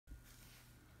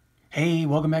Hey,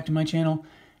 welcome back to my channel.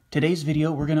 Today's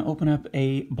video, we're going to open up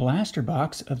a blaster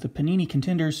box of the Panini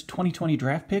Contenders 2020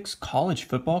 Draft Picks college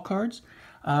football cards.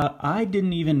 I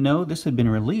didn't even know this had been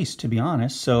released, to be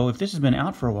honest, so if this has been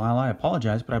out for a while, I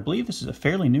apologize, but I believe this is a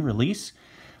fairly new release.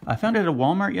 I found it at a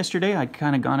Walmart yesterday. I'd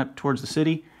kind of gone up towards the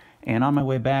city, and on my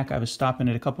way back, I was stopping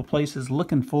at a couple places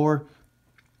looking for,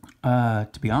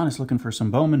 to be honest, looking for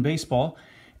some Bowman baseball,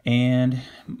 and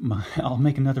I'll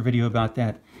make another video about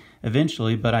that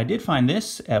eventually, but I did find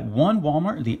this at one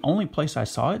Walmart, the only place I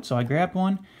saw it, so I grabbed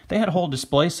one. They had a whole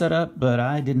display set up, but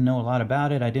I didn't know a lot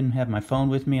about it. I didn't have my phone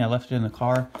with me. I left it in the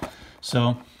car.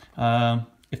 So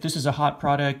if this is a hot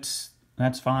product,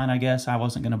 that's fine, I guess. I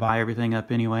wasn't going to buy everything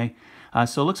up anyway.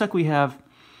 So it looks like we have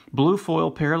blue foil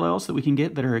parallels that we can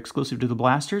get that are exclusive to the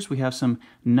blasters. We have some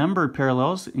numbered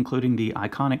parallels, including the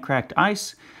iconic cracked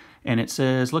ice. And it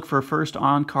says, look for first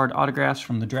on-card autographs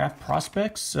from the draft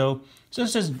prospects. So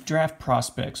this says draft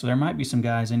prospects. So there might be some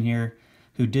guys in here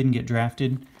who didn't get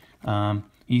drafted. You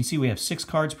can see we have 6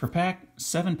 cards per pack,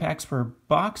 7 packs per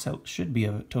box. That should be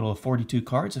a total of 42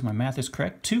 cards if my math is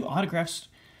correct. 2 autographs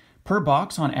per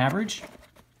box on average.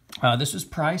 This is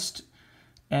priced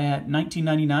at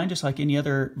 $19.99, just like any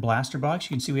other blaster box. You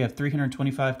can see we have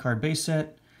 325 card base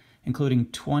set, including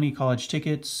 20 college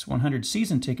tickets, 100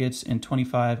 season tickets, and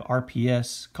 25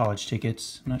 RPS college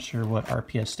tickets. I'm not sure what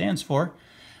RPS stands for,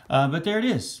 but there it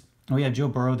is. We have Joe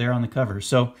Burrow there on the cover.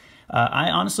 So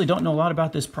I honestly don't know a lot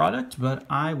about this product, but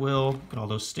I will, look at all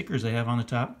those stickers they have on the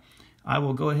top. I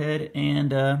will go ahead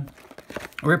and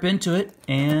rip into it,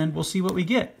 and we'll see what we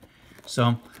get.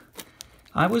 So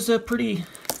I was pretty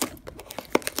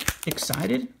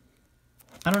excited.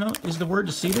 I don't know, is the word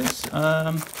to see this?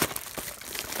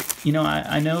 You know,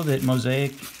 I know that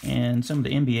Mosaic and some of the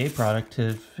NBA product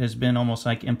has been almost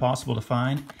like impossible to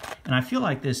find. And I feel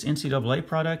like this NCAA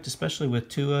product, especially with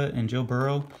Tua and Joe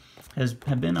Burrow,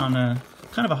 have been on a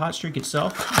kind of a hot streak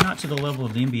itself. Not to the level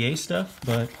of the NBA stuff,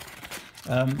 but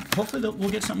hopefully we'll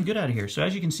get something good out of here. So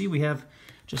as you can see, we have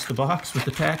just the box with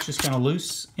the packs just kind of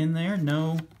loose in there.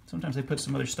 No, sometimes they put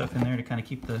some other stuff in there to kind of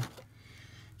keep the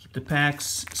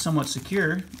packs somewhat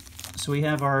secure. So we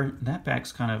have that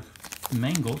pack's kind of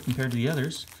mangled compared to the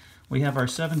others. We have our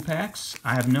 7 packs.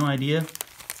 I have no idea.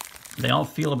 They all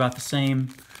feel about the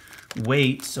same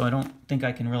weight, so I don't think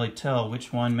I can really tell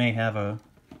which one may have a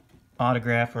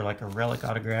autograph or like a relic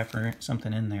autograph or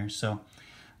something in there. So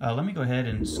let me go ahead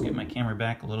and just get my camera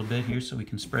back a little bit here so we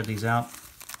can spread these out.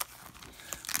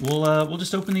 We'll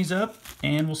just open these up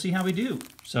and we'll see how we do.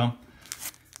 So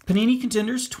Panini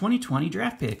Contenders 2020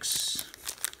 Draft Picks.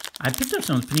 I picked up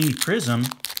some of the Panini Prism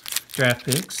Draft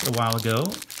Picks a while ago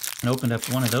and opened up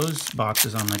one of those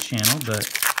boxes on my channel,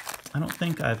 but I don't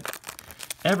think I've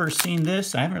ever seen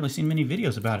this. I haven't really seen many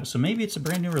videos about it, so maybe it's a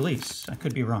brand new release. I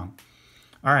could be wrong.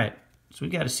 All right, so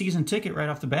we've got a season ticket right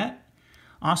off the bat.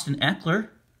 Austin Eckler,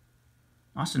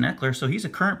 so he's a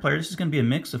current player. This is going to be a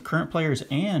mix of current players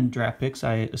and draft picks,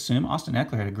 I assume. Austin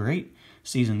Eckler had a great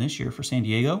season this year for San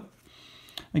Diego.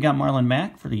 We got Marlon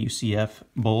Mack for the UCF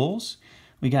Bulls.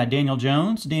 We got Daniel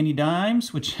Jones, Danny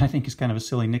Dimes, which I think is kind of a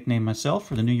silly nickname myself,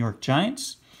 for the New York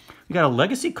Giants. We got a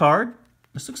legacy card.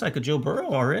 This looks like a Joe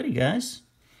Burrow already, guys.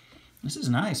 This is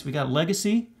nice. We got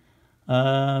legacy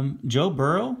Joe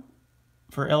Burrow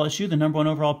for LSU, the #1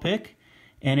 overall pick.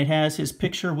 And it has his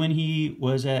picture when he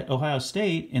was at Ohio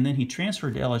State, and then he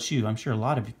transferred to LSU. I'm sure a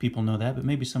lot of people know that, but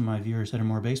maybe some of my viewers that are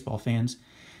more baseball fans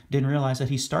didn't realize that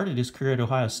he started his career at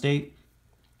Ohio State,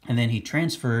 and then he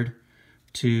transferred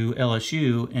to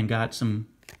LSU and got some,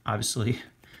 obviously,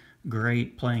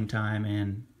 great playing time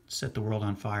and set the world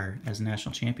on fire as a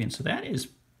national champion. So that is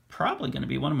probably going to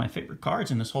be one of my favorite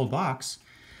cards in this whole box.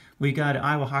 We got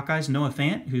Iowa Hawkeyes, Noah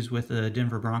Fant, who's with the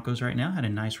Denver Broncos right now, had a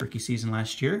nice rookie season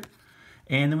last year.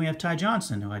 And then we have Ty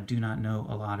Johnson, who I do not know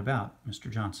a lot about,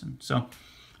 Mr. Johnson. So,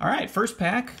 all right, first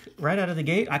pack right out of the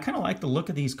gate. I kind of like the look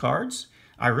of these cards.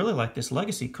 I really like this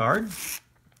legacy card.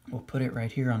 We'll put it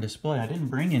right here on display. I didn't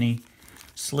bring any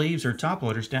sleeves or top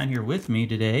loaders down here with me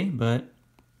today, but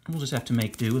we'll just have to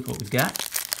make do with what we've got.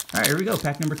 All right, here we go,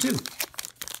 pack number 2.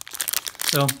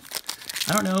 So,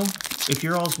 I don't know if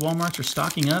your all's Walmarts are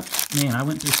stocking up. Man, I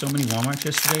went through so many Walmarts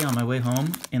yesterday on my way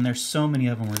home, and there's so many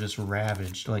of them were just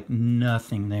ravaged, like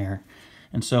nothing there.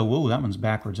 And so, whoa, that one's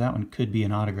backwards. That one could be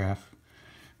an autograph.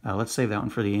 Let's save that one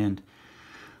for the end.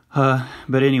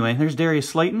 But anyway, there's Darius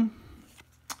Slayton.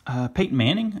 Peyton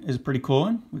Manning is a pretty cool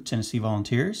one with Tennessee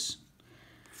Volunteers.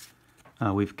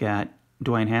 We've got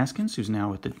Dwayne Haskins, who's now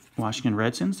with the Washington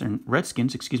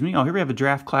Redskins, excuse me. Oh, here we have a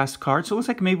draft class card. So it looks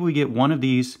like maybe we get one of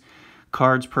these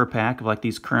cards per pack of like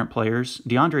these current players.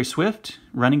 DeAndre Swift,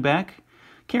 running back.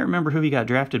 Can't remember who he got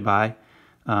drafted by.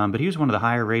 But he was one of the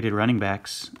higher rated running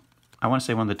backs. I want to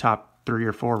say one of the top 3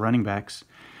 or 4 running backs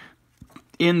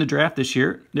in the draft this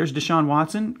year. There's Deshaun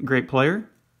Watson, great player.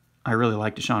 I really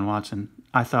like Deshaun Watson.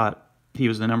 I thought he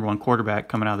was the #1 quarterback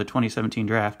coming out of the 2017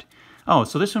 draft. Oh,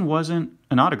 so this one wasn't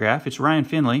an autograph. It's Ryan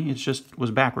Finley. It just was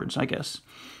backwards, I guess.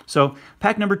 So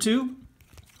pack number 2,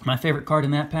 my favorite card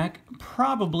in that pack,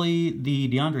 probably the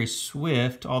DeAndre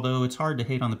Swift, although it's hard to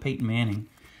hate on the Peyton Manning.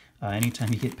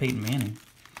 Anytime you get Peyton Manning,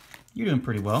 you're doing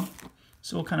pretty well.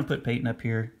 So we'll kind of put Peyton up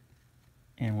here,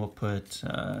 and we'll put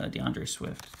DeAndre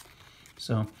Swift.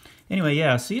 So anyway,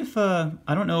 yeah, see if, I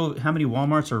don't know how many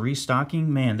Walmarts are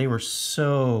restocking. Man, they were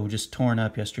so just torn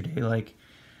up yesterday. Like,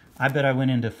 I bet I went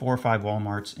into 4 or 5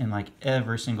 Walmarts, and like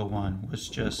every single one was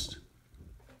just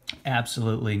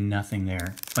absolutely nothing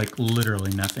there. Like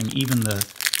literally nothing. Even the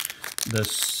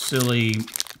silly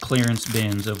clearance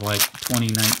bins of like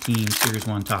 2019 Series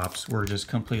 1 tops were just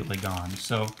completely gone.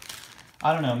 So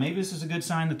I don't know, maybe this is a good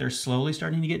sign that they're slowly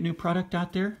starting to get new product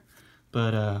out there.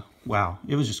 But wow,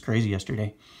 it was just crazy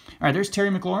yesterday. All right, there's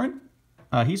Terry McLaurin.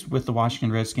 He's with the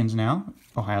Washington Redskins now,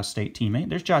 Ohio State teammate.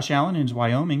 There's Josh Allen in his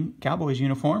Wyoming Cowboys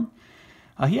uniform.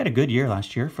 He had a good year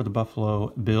last year for the Buffalo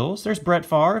Bills. There's Brett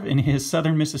Favre in his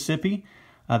Southern Mississippi.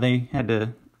 They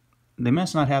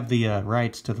must not have the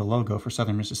rights to the logo for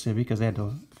Southern Mississippi because they had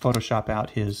to Photoshop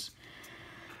out his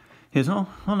oh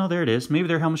no, there it is. Maybe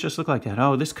their helmets just look like that.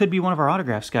 Oh, this could be one of our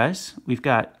autographs, guys. We've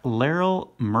got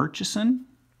Larrell Murchison.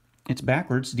 It's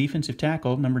backwards, defensive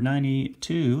tackle, number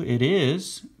 92. It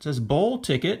is. It says bowl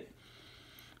ticket.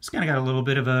 It's kind of got a little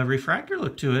bit of a refractor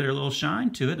look to it, or a little shine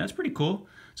to it. That's pretty cool.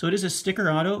 So it is a sticker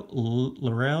auto,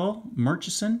 Larrell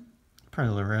Murchison.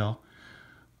 Probably Larrell.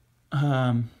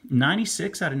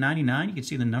 96 out of 99. You can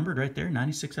see the numbered right there,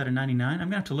 96 out of 99. I'm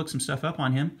going to have to look some stuff up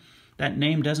on him. That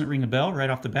name doesn't ring a bell right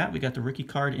off the bat. We got the rookie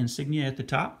card insignia at the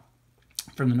top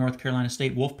from the North Carolina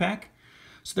State Wolfpack.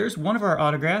 So there's one of our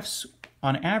autographs.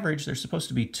 On average, there's supposed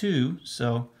to be 2,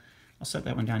 so I'll set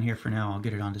that one down here for now. I'll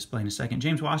get it on display in a second.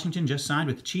 James Washington just signed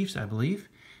with the Chiefs, I believe.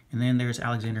 And then there's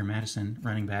Alexander Madison,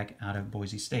 running back out of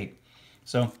Boise State.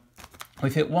 So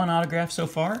we've hit 1 autograph so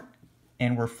far,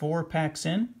 and we're 4 packs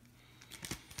in.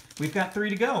 We've got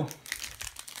 3 to go.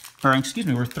 Or, excuse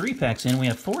me, we're 3 packs in. We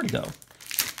have 4 to go.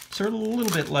 So we're a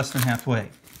little bit less than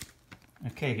halfway.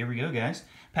 Okay, here we go, guys.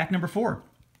 Pack number 4.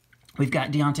 We've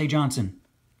got Deontay Johnson.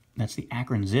 That's the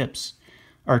Akron Zips.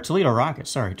 Or Toledo Rockets,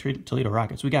 sorry, Toledo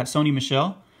Rockets. We got Sony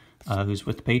Michel, who's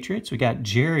with the Patriots. We got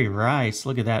Jerry Rice.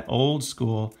 Look at that old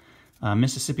school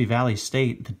Mississippi Valley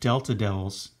State, the Delta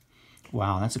Devils.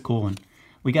 Wow, that's a cool one.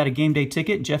 We got a game day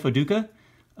ticket, Jeff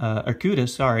Okudah,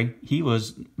 sorry. He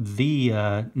was the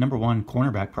 #1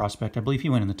 cornerback prospect. I believe he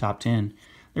went in the top 10.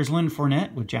 There's Leonard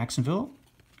Fournette with Jacksonville.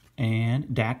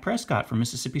 And Dak Prescott from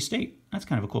Mississippi State. That's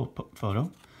kind of a cool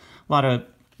photo. A lot of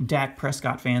Dak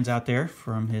Prescott fans out there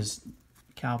from his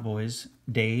Cowboys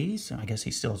days. I guess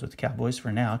he still is with the Cowboys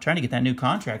for now. Trying to get that new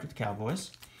contract with the Cowboys.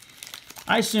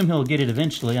 I assume he'll get it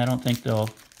eventually. I don't think they'll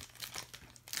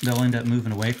end up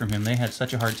moving away from him. They had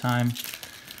such a hard time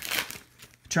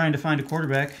trying to find a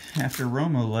quarterback after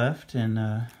Romo left, and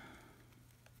now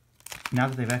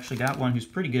that they've actually got one who's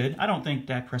pretty good. I don't think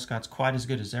Dak Prescott's quite as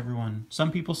good as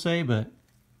some people say, but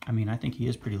I mean, I think he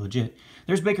is pretty legit.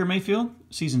 There's Baker Mayfield,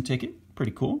 season ticket.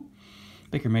 Pretty cool.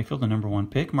 Baker Mayfield, the #1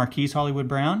 pick. Marquise Hollywood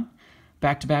Brown,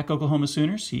 back-to-back Oklahoma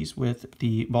Sooners. He's with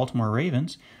the Baltimore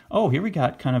Ravens. Oh, here we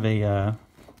got kind of a,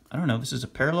 I don't know, this is a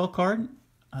parallel card.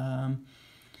 Kind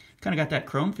of got that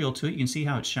chrome feel to it. You can see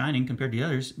how it's shining compared to the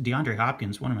others. DeAndre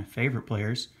Hopkins, one of my favorite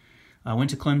players. Went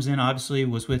to Clemson, obviously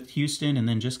was with Houston, and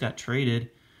then just got traded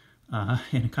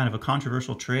in kind of a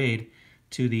controversial trade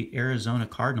to the Arizona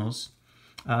Cardinals.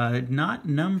 Not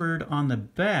numbered on the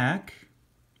back,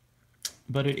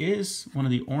 but it is one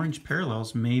of the orange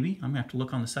parallels, maybe. I'm going to have to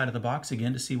look on the side of the box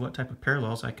again to see what type of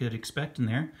parallels I could expect in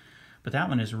there. But that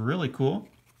one is really cool.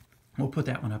 We'll put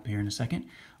that one up here in a second.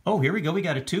 Oh, here we go. We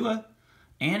got a Tua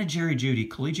and a Jerry Jeudy.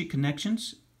 Collegiate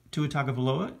connections. Tua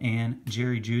Tagovailoa and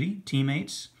Jerry Jeudy,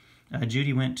 teammates.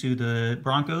 Jeudy went to the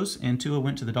Broncos and Tua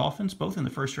went to the Dolphins, both in the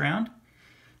first round.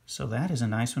 So that is a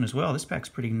nice one as well. This pack's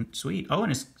pretty sweet. Oh,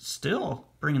 and it's still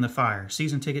bringing the fire.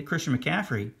 Season ticket, Christian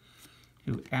McCaffrey,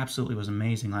 who absolutely was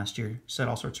amazing last year, set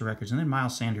all sorts of records. And then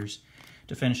Miles Sanders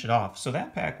to finish it off. So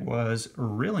that pack was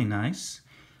really nice.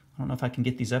 I don't know if I can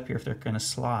get these up here if they're going to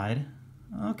slide.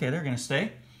 Okay, they're going to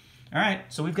stay. All right,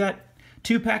 so we've got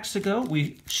 2 packs to go.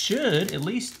 We should, at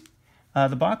least,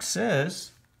 the box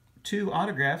says 2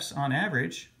 autographs on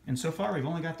average. And so far, we've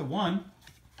only got the 1.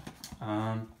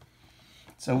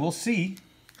 So we'll see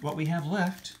what we have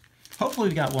left. Hopefully,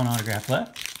 we got 1 autograph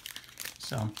left.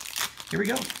 So here we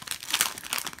go.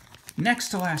 Next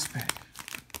to last pack.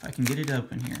 If I can get it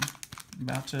open here. I'm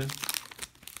about to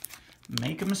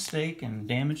make a mistake and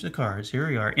damage the cards. Here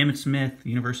we are. Emmitt Smith,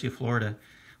 University of Florida.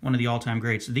 One of the all-time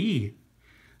greats. The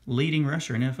leading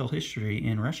rusher in NFL history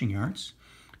in rushing yards.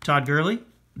 Todd Gurley,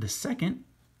 the second.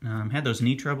 Had those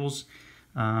knee troubles.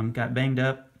 Got banged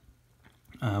up.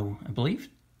 I believe.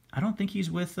 I don't think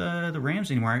he's with the Rams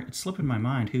anymore. It's slipping my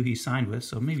mind who he signed with.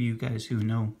 So maybe you guys who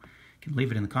know can leave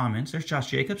it in the comments. There's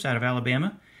Josh Jacobs out of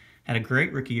Alabama. Had a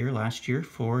great rookie year last year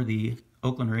for the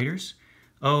Oakland Raiders.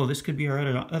 Oh, this could be our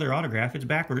other autograph. It's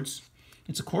backwards.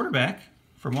 It's a quarterback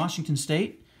from Washington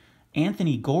State,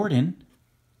 Anthony Gordon.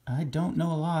 I don't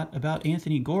know a lot about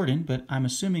Anthony Gordon, but I'm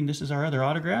assuming this is our other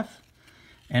autograph.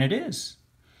 And it is.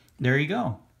 There you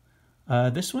go.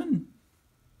 This one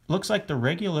looks like the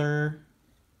regular...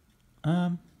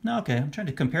 no, okay. I'm trying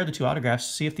to compare the two autographs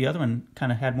to see if the other one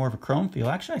kind of had more of a chrome feel.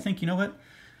 Actually, I think, you know what?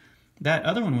 That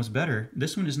other one was better.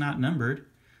 This one is not numbered.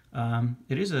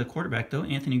 It is a quarterback, though,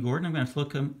 Anthony Gordon. I'm going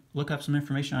to look up some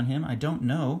information on him. I don't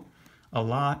know a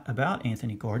lot about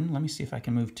Anthony Gordon. Let me see if I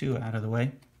can move Tua out of the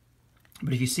way.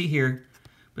 But if you see here,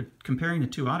 but comparing the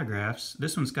two autographs,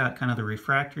 this one's got kind of the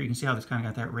refractor. You can see how this kind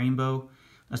of got that rainbow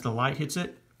as the light hits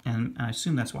it. And I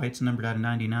assume that's why it's numbered out of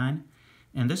 99.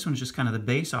 And this one's just kind of the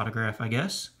base autograph, I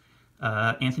guess.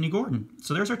 Anthony Gordon.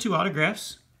 So there's our two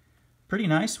autographs. Pretty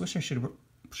nice. Wish I should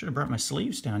have brought my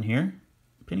sleeves down here.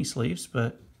 Penny sleeves,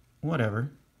 but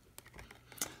whatever.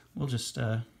 We'll just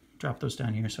drop those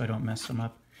down here so I don't mess them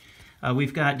up.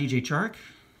 We've got DJ Chark.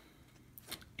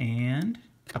 And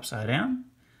upside down,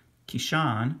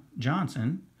 Keyshawn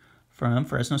Johnson from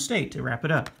Fresno State to wrap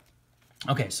it up.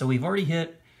 Okay, so we've already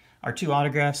hit our two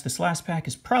autographs. This last pack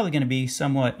is probably going to be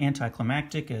somewhat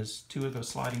anticlimactic as Tua goes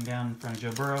sliding down in front of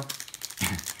Joe Burrow.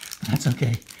 That's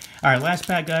okay. All right, last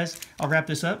pack, guys. I'll wrap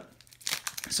this up.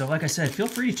 So like I said, feel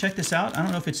free to check this out. I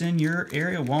don't know if it's in your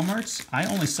area Walmarts. I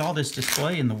only saw this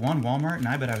display in the one Walmart, and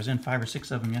I bet I was in 5 or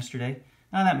 6 of them yesterday.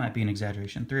 Now, that might be an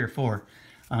exaggeration, 3 or 4.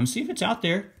 See if it's out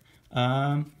there,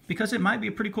 because it might be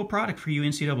a pretty cool product for you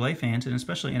NCAA fans, and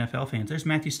especially NFL fans. There's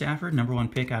Matthew Stafford,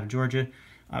 #1 pick out of Georgia.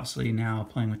 Obviously now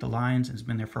playing with the Lions and has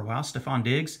been there for a while. Stephon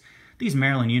Diggs. These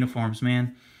Maryland uniforms,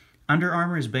 man. Under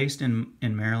Armour is based in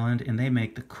Maryland, and they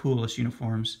make the coolest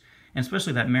uniforms. And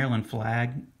especially that Maryland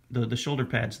flag. The shoulder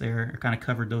pads there are kind of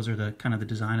covered. Those are the kind of the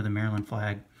design of the Maryland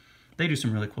flag. They do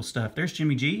some really cool stuff. There's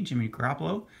Jimmy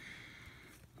Garoppolo.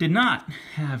 Did not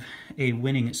have a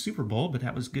winning Super Bowl, but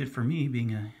that was good for me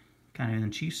being a kind of in the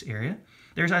Chiefs area.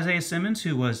 There's Isaiah Simmons,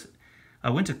 who was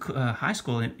went to high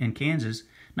school in Kansas,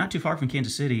 not too far from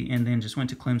Kansas City, and then just went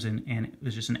to Clemson, and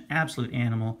was just an absolute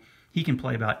animal. He can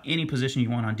play about any position you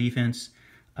want on defense.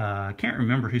 Can't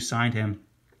remember who signed him.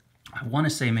 I want to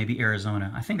say maybe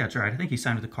Arizona. I think that's right. I think he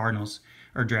signed with the Cardinals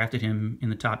or drafted him in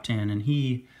the top 10, and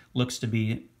he looks to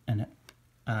be an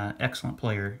excellent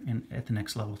player at the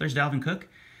next level. There's Dalvin Cook.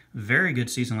 Very good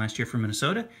season last year for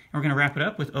Minnesota. And we're going to wrap it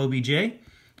up with OBJ,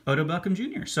 Odell Beckham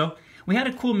Jr. So we had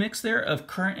a cool mix there of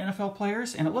current NFL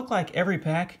players, and it looked like every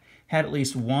pack had at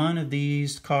least one of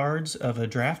these cards of a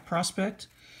draft prospect.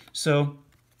 So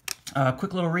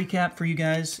quick little recap for you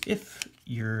guys. If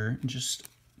you're just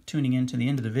tuning in to the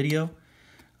end of the video,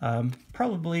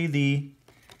 probably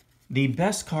the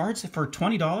best cards for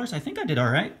 $20. I think I did all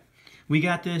right. We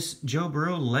got this Joe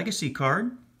Burrow Legacy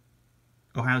card,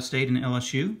 Ohio State and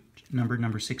LSU,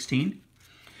 number 16.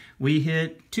 We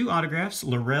hit 2 autographs,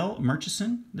 Larrell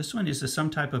Murchison. This one is some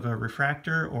type of a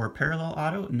refractor or parallel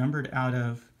auto, numbered out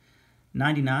of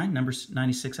 99, number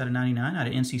 96 out of 99, out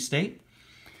of NC State.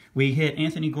 We hit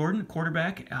Anthony Gordon,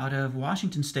 quarterback out of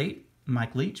Washington State,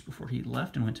 Mike Leach, before he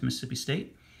left and went to Mississippi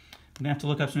State. I'm going to have to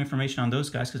look up some information on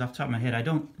those guys because off the top of my head, I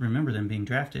don't remember them being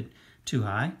drafted too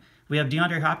high. We have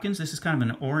DeAndre Hopkins. This is kind of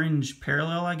an orange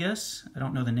parallel, I guess. I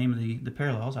don't know the name of the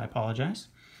parallels. I apologize.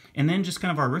 And then just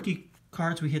kind of our rookie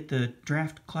cards. We hit the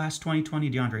draft class 2020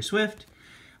 DeAndre Swift.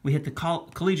 We hit the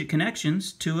collegiate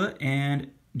connections, Tua and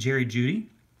Jerry Jeudy.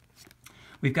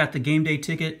 We've got the game day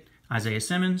ticket, Isaiah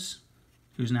Simmons,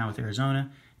 who's now with Arizona,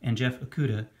 and Jeff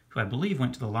Okudah, who I believe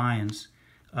went to the Lions.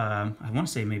 I want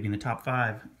to say maybe in the top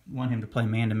 5. Want him to play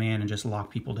man-to-man and just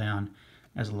lock people down,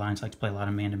 as the Lions like to play a lot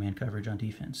of man-to-man coverage on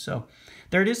defense. So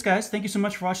there it is, guys. Thank you so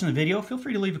much for watching the video. Feel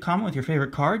free to leave a comment with your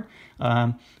favorite card.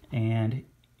 And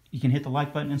you can hit the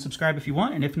like button and subscribe if you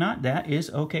want. And if not, that is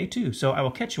okay too. So I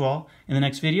will catch you all in the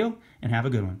next video, and have a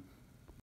good one.